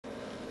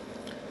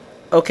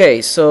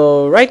Okay,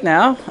 so right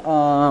now,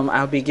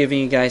 I'll be giving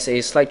you guys a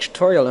slight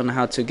tutorial on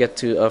how to get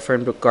to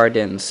Fernbrook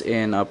Gardens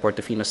in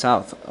Portofino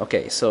South.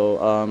 Okay,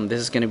 so this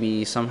is going to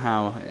be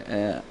somehow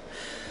a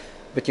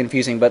bit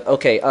confusing, but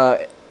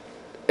okay,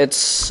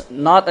 it's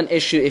not an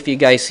issue if you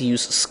guys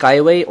use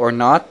Skyway or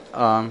not.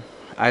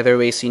 Either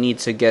ways, you need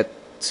to get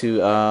to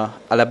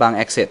Alabang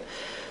exit.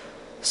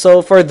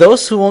 So for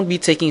those who won't be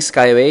taking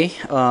Skyway,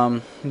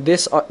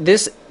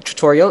 this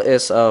tutorial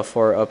is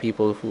for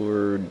people who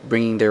are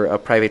bringing their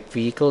private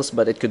vehicles,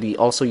 but it could be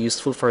also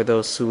useful for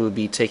those who will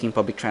be taking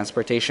public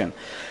transportation.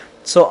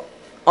 So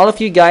all of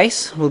you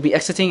guys will be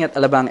exiting at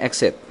Alabang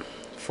exit.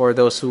 For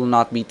those who will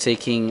not be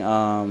taking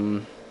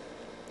the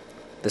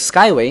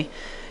Skyway,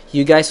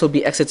 you guys will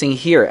be exiting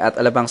here at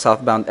Alabang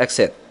southbound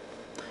exit.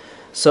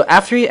 So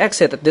after you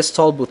exit at this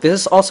toll booth,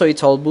 this is also a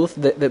toll booth.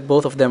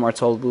 Both of them are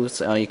toll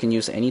booths. You can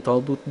use any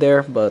toll booth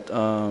there, but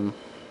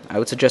I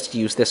would suggest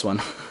you use this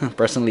one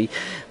personally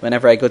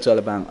whenever I go to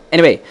Alabang.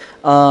 Anyway,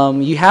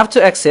 you have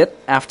to exit.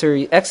 After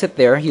you exit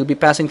there, you'll be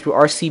passing through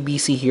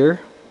RCBC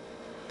here.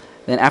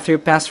 Then after you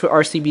pass through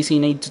RCBC, you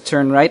need to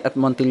turn right at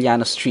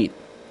Montillano Street.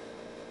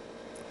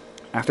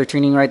 After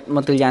turning right at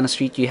Montillano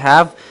Street, you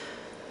have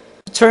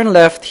to turn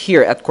left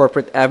here at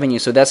Corporate Avenue.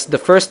 So that's the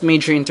first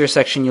major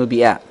intersection you'll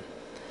be at.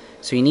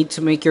 So you need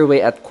to make your way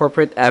at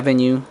Corporate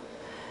Avenue,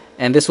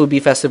 and this will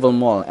be Festival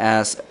Mall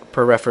as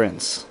per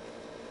reference.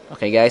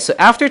 Okay guys, so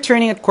after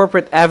turning at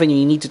Corporate Avenue,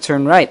 you need to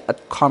turn right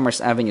at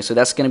Commerce Avenue. So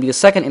that's going to be the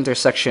second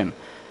intersection,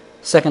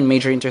 second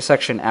major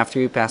intersection after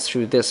you pass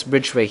through this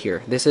Bridgeway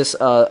here. This is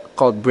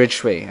called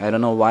Bridgeway. I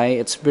don't know why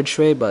it's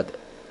Bridgeway, but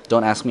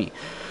don't ask me.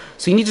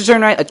 So you need to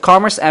turn right at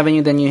Commerce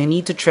Avenue, then you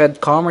need to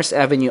tread Commerce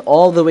Avenue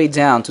all the way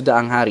down to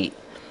Daang Hari.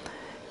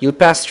 You'll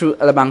pass through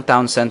Alabang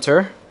Town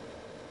Center.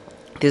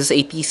 This is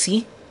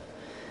ATC.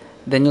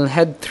 Then you'll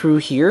head through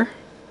here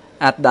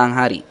at Daang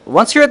Hari.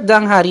 Once you're at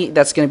Daang Hari,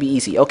 that's going to be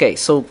easy. Okay,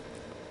 so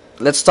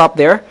let's stop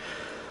there.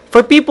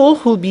 For people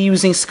who'll be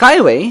using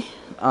Skyway,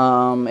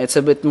 it's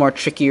a bit more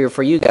trickier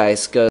for you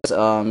guys because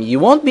you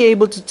won't be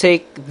able to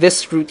take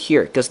this route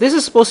here because this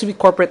is supposed to be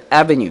Corporate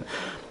Avenue.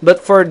 But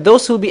for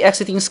those who'll be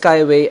exiting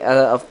Skyway,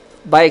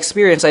 by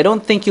experience, I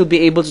don't think you'll be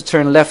able to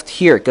turn left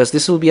here because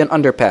this will be an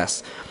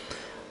underpass.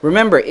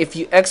 Remember, if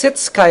you exit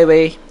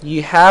Skyway,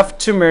 you have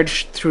to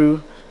merge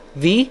through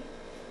the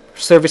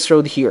service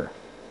road here,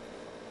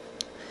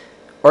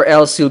 or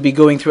else you'll be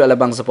going through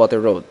Alabang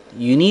Zapote Road.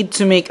 You need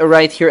to make a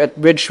right here at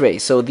Bridgeway.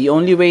 So the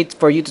only way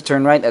for you to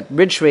turn right at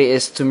Bridgeway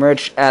is to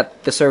merge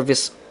at the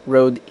service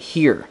road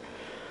here.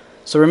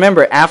 So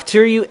remember,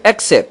 after you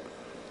exit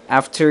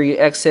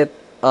Skyway,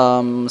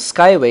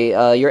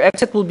 your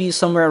exit will be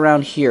somewhere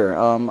around here,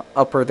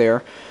 upper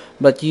there,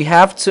 but you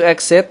have to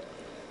exit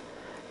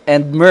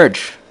and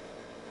merge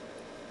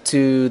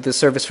to the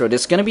service road.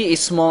 It's going to be a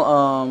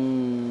small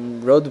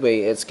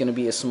roadway. It's going to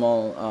be a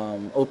small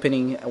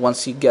opening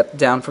once you get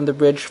down from the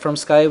bridge from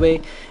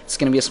Skyway. It's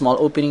going to be a small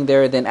opening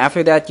there. Then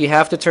after that, you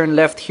have to turn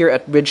left here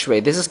at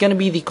Bridgeway. This is going to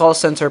be the call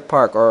center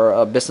park or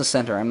a business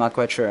center. I'm not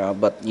quite sure,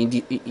 but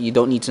you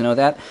don't need to know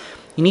that.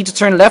 You need to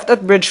turn left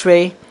at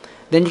Bridgeway.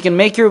 Then you can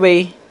make your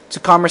way to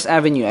Commerce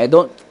Avenue. I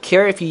don't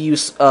care if you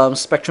use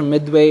Spectrum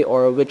Midway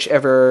or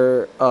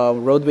whichever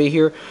roadway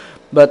here.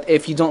 But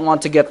if you don't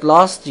want to get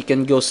lost, you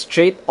can go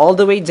straight all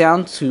the way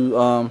down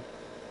to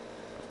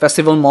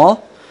Festival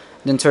Mall,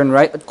 then turn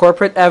right at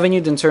Corporate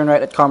Avenue, then turn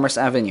right at Commerce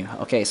Avenue.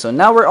 Okay, so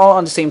now we're all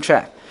on the same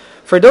track.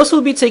 For those who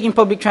will be taking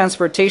public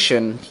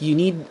transportation,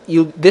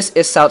 this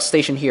is South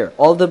Station here.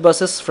 All the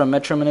buses from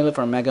Metro Manila,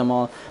 from Mega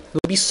Mall,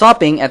 will be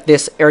stopping at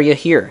this area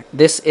here.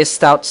 This is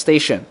South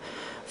Station.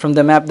 From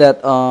the map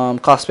that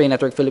Cosplay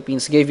Network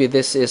Philippines gave you,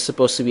 this is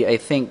supposed to be, I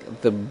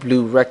think, the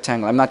blue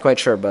rectangle. I'm not quite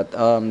sure, but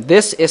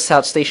this is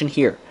South Station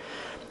here.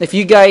 If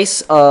you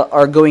guys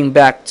are going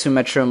back to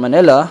Metro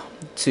Manila,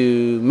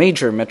 to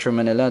Major Metro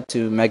Manila,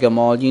 to Mega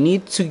Mall, you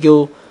need to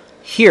go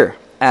here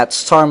at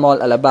Star Mall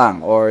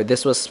Alabang, or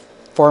this was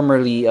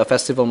formerly a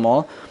Festival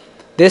Mall.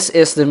 This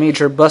is the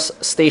major bus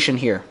station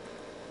here.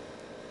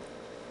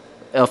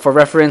 For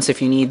reference,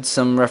 if you need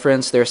some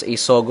reference, there's a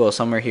Sogo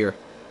somewhere here.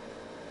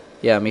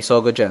 Yeah, may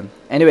Sogo dyan.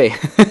 Anyway,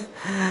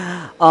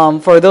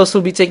 for those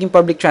who'll be taking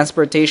public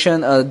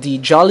transportation, the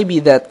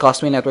Jollibee that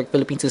Cosplay Network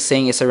Philippines is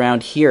saying is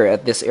around here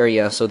at this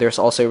area. So there's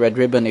also a red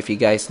ribbon if you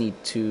guys need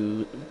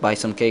to buy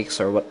some cakes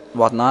or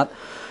whatnot.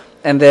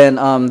 And then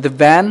the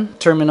van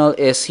terminal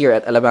is here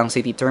at Alabang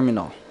City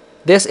Terminal.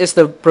 This is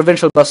the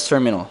provincial bus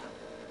terminal.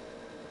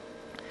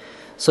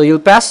 So you'll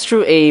pass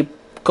through a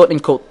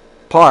quote-unquote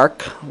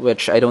park,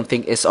 which I don't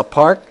think is a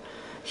park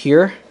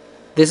here.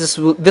 This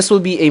will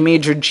be a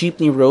major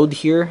jeepney road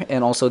here,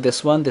 and also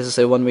this one. This is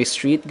a one-way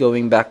street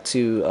going back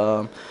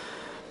to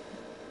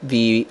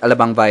the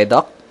Alabang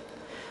Viaduct.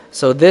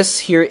 So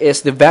this here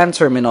is the van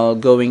terminal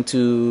going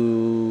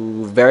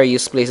to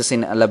various places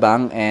in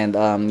Alabang,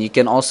 and you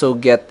can also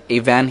get a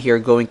van here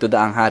going to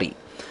Daang Hari.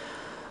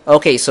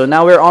 Okay, so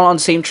now we're all on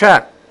the same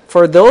track.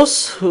 For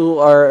those who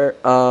are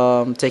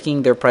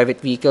taking their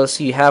private vehicles,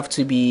 you have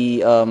to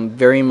be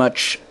very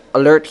much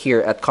alert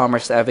here at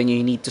Commerce Avenue.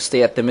 You need to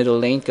stay at the middle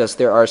lane because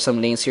there are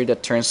some lanes here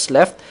that turns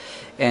left,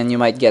 and you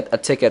might get a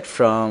ticket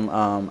from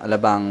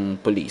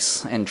Alabang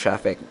Police and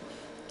traffic.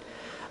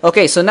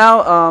 Okay, so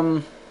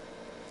now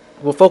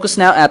we'll focus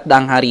now at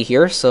Daang Hari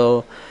here.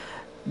 So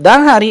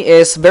Daang Hari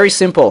is very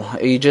simple.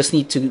 You just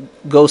need to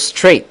go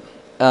straight.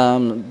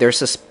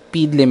 There's a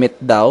speed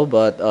limit daw,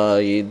 but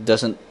it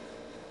doesn't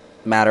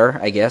matter,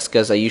 I guess,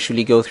 because I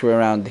usually go through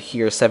around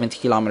here 70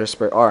 kilometers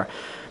per hour.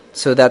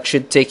 So that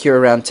should take you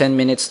around 10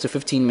 minutes to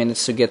 15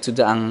 minutes to get to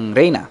Daang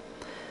Reina.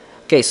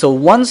 Okay, so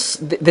once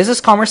this is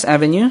Commerce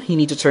Avenue, you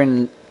need to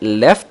turn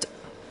left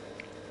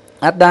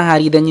at Daang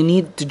Hari. Then you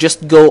need to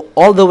just go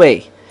all the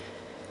way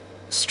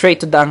straight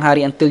to Daang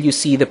Hari until you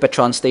see the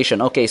Petron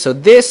station. Okay, so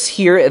this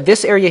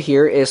area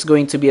here is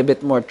going to be a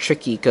bit more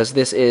tricky because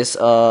this is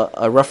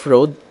a rough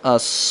road, a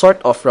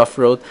sort of rough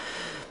road,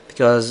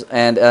 because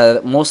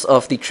most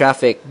of the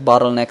traffic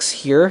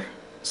bottlenecks here.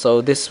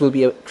 So this will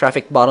be a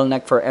traffic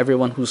bottleneck for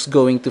everyone who's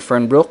going to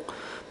Fernbrook.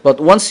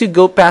 But once you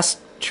go past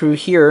through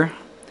here,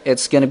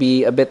 it's gonna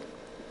be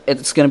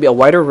a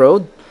wider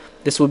road.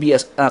 This will be a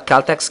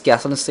Caltex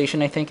gasoline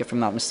station, I think, if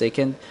I'm not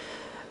mistaken.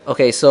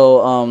 Okay,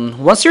 so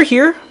once you're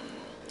here,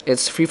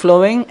 it's free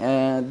flowing.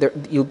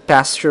 You'll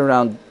pass through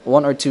around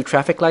 1 or 2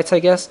 traffic lights, I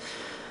guess.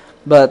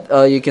 But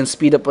you can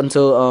speed up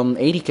until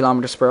 80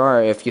 kilometers per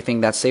hour if you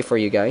think that's safe for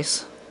you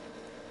guys.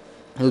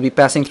 You'll be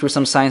passing through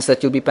some signs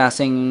that you'll be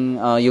passing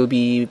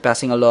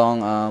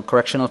along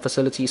correctional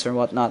facilities or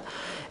whatnot.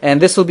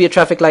 And this will be a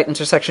traffic light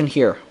intersection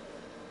here,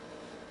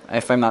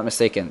 if I'm not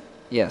mistaken.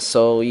 Yes,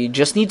 so you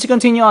just need to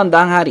continue on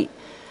Daang Hari.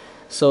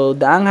 So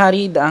Daang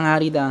Hari, Daang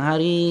Hari, Daang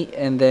Hari,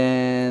 and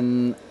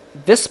then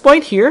this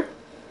point here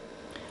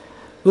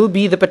will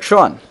be the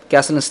Petron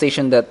gasoline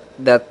station that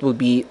will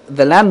be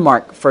the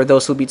landmark for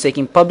those who will be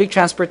taking public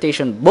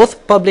transportation,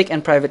 both public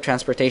and private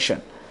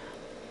transportation.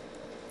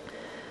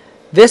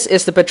 This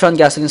is the Petron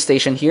gasoline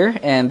station here,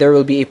 and there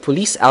will be a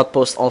police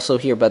outpost also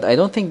here, but I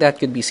don't think that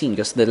could be seen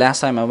because the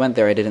last time I went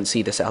there I didn't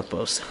see this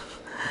outpost.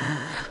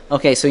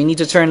 Okay, so you need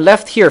to turn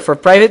left here. For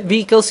private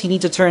vehicles, you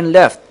need to turn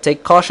left.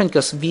 Take caution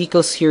because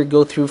vehicles here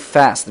go through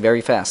fast, very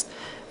fast.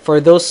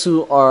 For those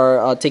who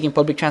are taking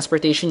public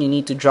transportation, you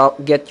need to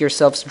get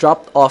yourselves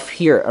dropped off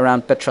here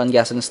around Petron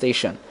gasoline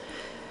station.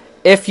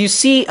 If you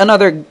see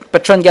another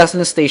Petron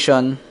gasoline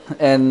station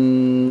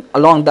and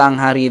along Daang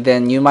Hari,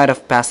 then you might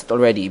have passed it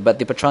already. But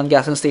the Petron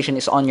gasoline station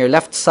is on your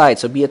left side,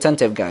 so be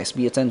attentive, guys.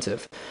 Be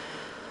attentive.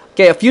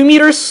 Okay, a few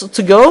meters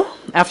to go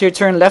after you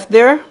turn left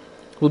there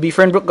will be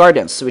Fernbrook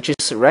Gardens, which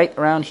is right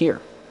around here.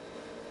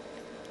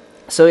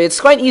 So it's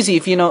quite easy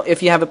if you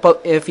have a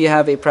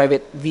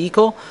private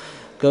vehicle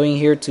going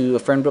here to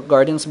Fernbrook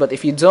Gardens, but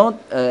if you don't,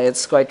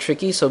 it's quite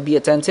tricky, so be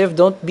attentive.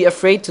 Don't be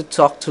afraid to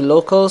talk to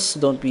locals.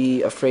 Don't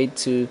be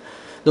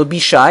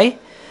shy.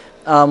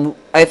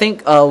 I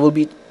think we'll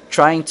be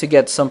trying to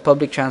get some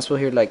public transport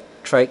here, like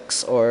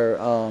trikes or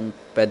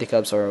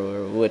pedicabs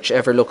or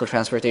whichever local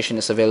transportation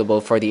is available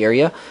for the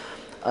area,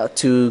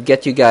 to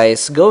get you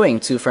guys going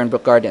to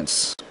Fernbrook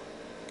Gardens.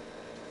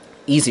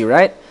 Easy,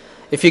 right?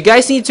 If you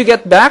guys need to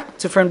get back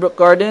to Fernbrook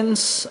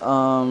Gardens,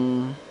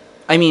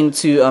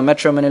 to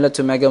Metro Manila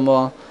to Mega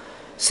Mall,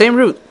 same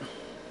route.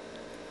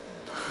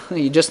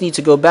 You just need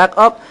to go back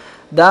up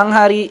Daang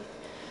Hari.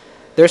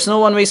 There's no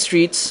one-way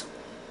streets.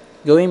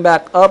 Going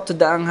back up to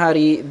Daang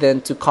Hari,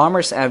 then to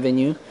Commerce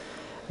Avenue.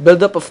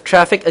 Build-up of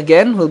traffic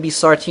again will be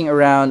starting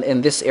around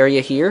in this area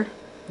here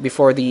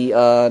before the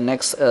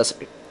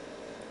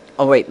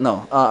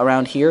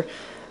around here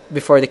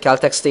before the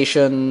Caltex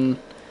station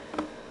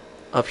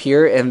up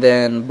here, and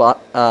then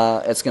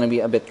it's gonna be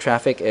a bit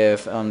traffic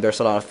if there's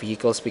a lot of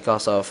vehicles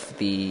because of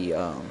the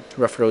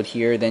rough road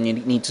here. Then you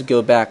need to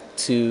go back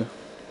to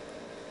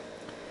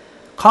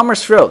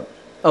Commerce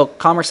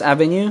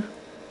Avenue.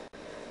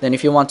 Then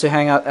if you want to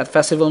hang out at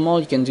Festival Mall,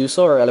 you can do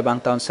so, or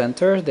Alabang Town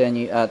Center. Then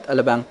you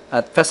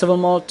at Festival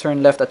Mall,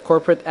 turn left at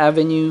Corporate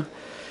Avenue.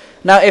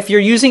 Now, if you're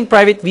using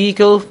private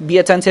vehicle, be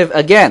attentive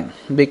again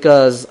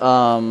because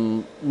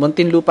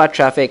Muntinlupa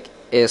traffic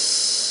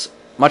is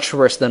much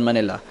worse than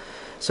Manila.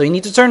 So you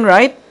need to turn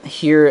right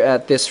here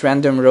at this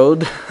random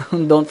road.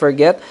 Don't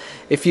forget,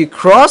 if you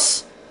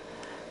cross,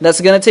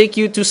 that's gonna take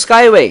you to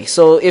Skyway.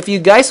 So if you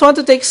guys want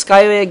to take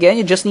Skyway again,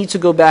 you just need to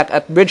go back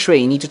at BRIDGEWAY.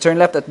 You need to turn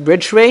left at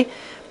BRIDGEWay,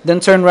 then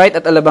turn right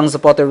at Alabang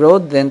Zapote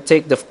Road, then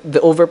take the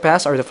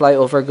overpass or the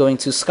flyover going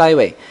to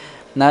Skyway.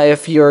 Now,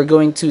 if you're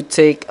going to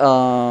take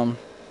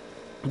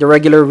the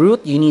regular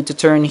route, you need to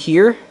turn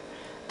here,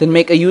 then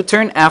make a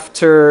U-turn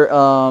after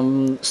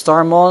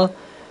Star Mall,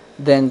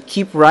 then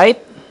keep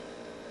right,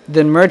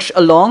 then merge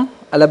along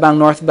Alabang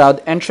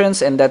northbound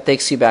entrance, and that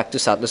takes you back to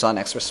South Luzon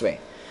Expressway.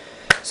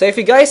 So if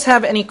you guys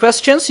have any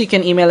questions, you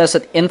can email us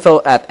at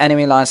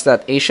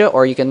info@animelines.asia,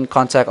 or you can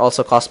contact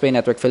also Cosplay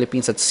Network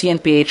Philippines at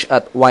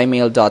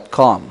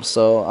cnph@ymail.com.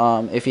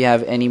 So if you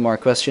have any more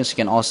questions, you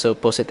can also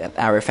post it at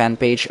our fan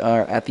page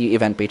or at the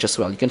event page as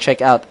well. You can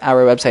check out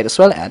our website as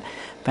well at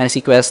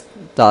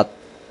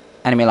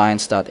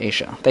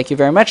fantasyquest.animelines.asia. Thank you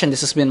very much, and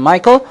this has been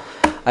Michael.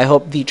 I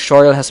hope the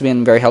tutorial has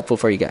been very helpful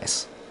for you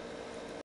guys.